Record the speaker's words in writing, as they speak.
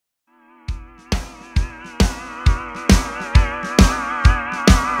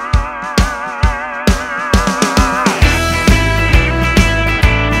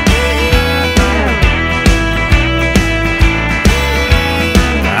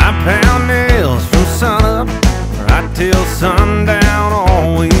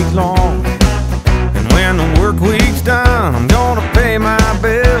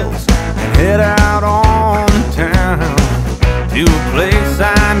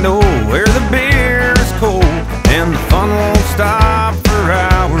know where the beer is cold and the fun won't stop for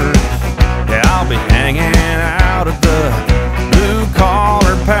hours. Yeah, I'll be hanging out at the Blue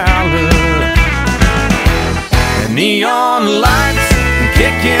Collar Palace. And neon lights and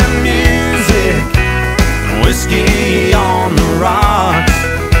kicking music, whiskey on the rocks,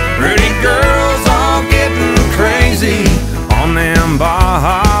 pretty girls all getting crazy on them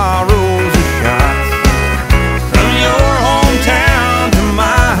bar rolls of shots. From your hometown to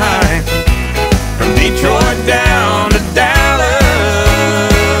mine, from Detroit down to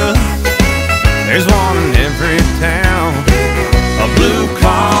Dallas, there's one in every town, a Blue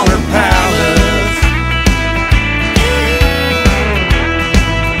Collar Palace.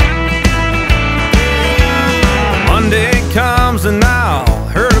 Monday comes and I'll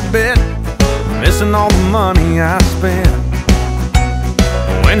hurt a bit, missing all the money I spent.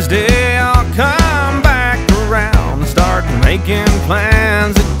 Wednesday I'll come back around and start making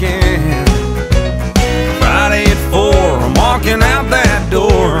plans again. Friday at 4 I'm walking out that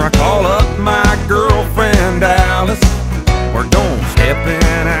door. I call up my girlfriend Alice. We're gonna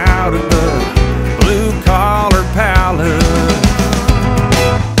stepping out of the Blue Collar Palace.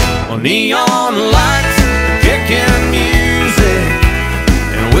 Well, neon lights, kicking music,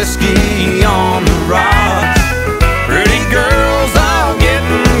 and whiskey on the rocks.